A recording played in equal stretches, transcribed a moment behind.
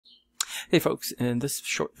Hey folks, in this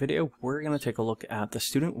short video, we're going to take a look at the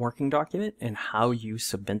student working document and how you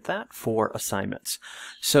submit that for assignments.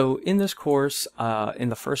 So in this course, in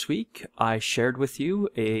the first week, I shared with you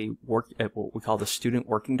what we call the student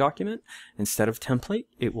working document. Instead of template,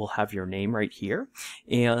 it will have your name right here.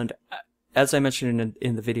 And as I mentioned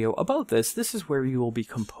in the video about this, this is where you will be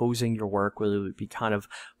composing your work, where you'll be kind of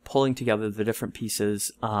pulling together the different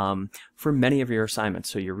pieces for many of your assignments.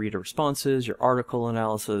 So your reader responses, your article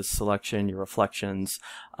analysis, selection, your reflections,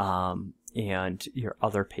 and your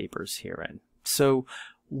other papers herein. So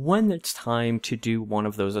when it's time to do one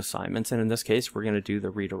of those assignments, and in this case, we're going to do the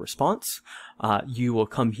reader response, you will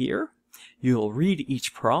come here, you will read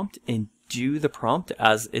each prompt and do the prompt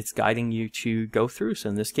as it's guiding you to go through. So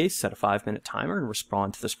in this case, set a 5-minute timer and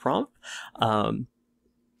respond to this prompt. And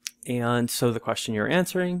so the question you're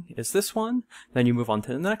answering is this one, then you move on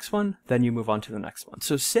to the next one, then you move on to the next one.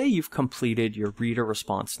 So say you've completed your reader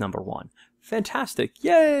response number 1. Fantastic,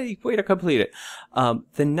 yay, way to complete it.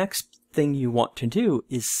 The next thing you want to do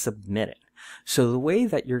is submit it. So the way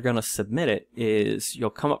that you're gonna submit it is you'll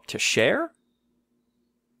come up to share,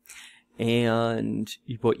 and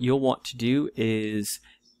what you'll want to do is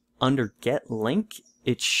under get link,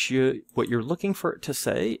 what you're looking for it to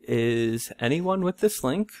say is anyone with this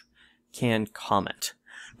link can comment.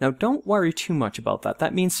 Now don't worry too much about that.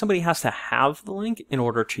 That means somebody has to have the link in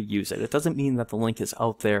order to use it. It doesn't mean that the link is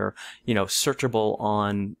out there, searchable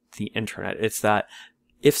on the internet. It's that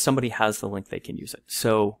if somebody has the link, they can use it.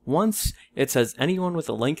 So once it says anyone with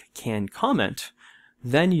a link can comment,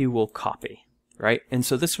 then you will copy. Right? And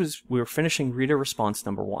so we're finishing reader response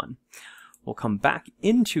number 1. We'll come back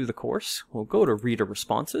into the course. We'll go to reader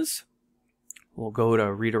responses. We'll go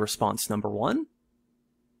to reader response number 1.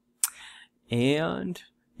 And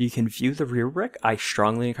you can view the rubric. I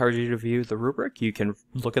strongly encourage you to view the rubric. You can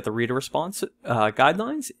look at the reader response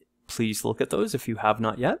guidelines. Please look at those if you have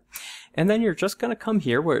not yet. And then you're just going to come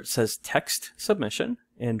here where it says text submission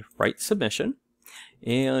and write submission.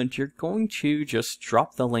 And you're going to just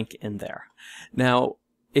drop the link in there. Now,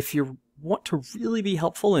 if you want to really be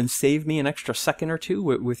helpful and save me an extra second or two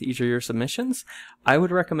with each of your submissions, I would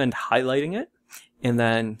recommend highlighting it and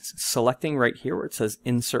then selecting right here where it says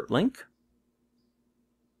insert link.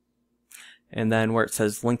 And then where it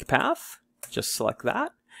says link path, just select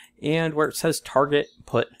that. And where it says target,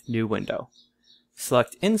 put new window.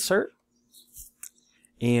 Select insert.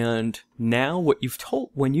 And now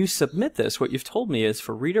when you submit this, what you've told me is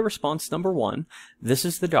for reader response number 1, this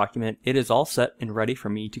is the document. It is all set and ready for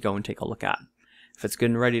me to go and take a look at. If it's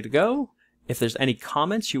good and ready to go, if there's any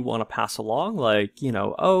comments you want to pass along, like,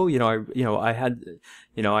 I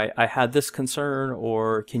had this concern,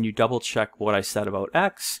 or can you double check what I said about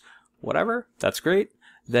X, whatever, that's great.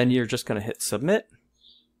 Then you're just going to hit submit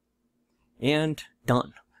and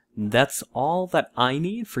done. That's all that I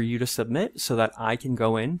need for you to submit so that I can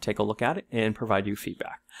go in, take a look at it, and provide you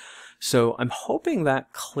feedback. So I'm hoping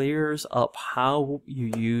that clears up how you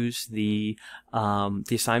use the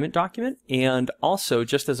assignment document. And also,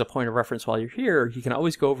 just as a point of reference while you're here, you can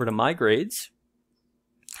always go over to My Grades,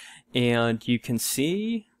 and you can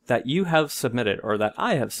see that you have submitted, or that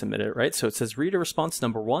I have submitted, right? So it says reader response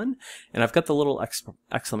number 1, and I've got the little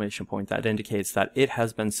exclamation point that indicates that it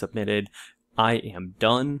has been submitted. I am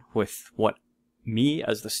done with what me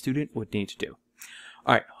as the student would need to do.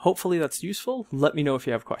 All right, hopefully that's useful. Let me know if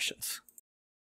you have questions.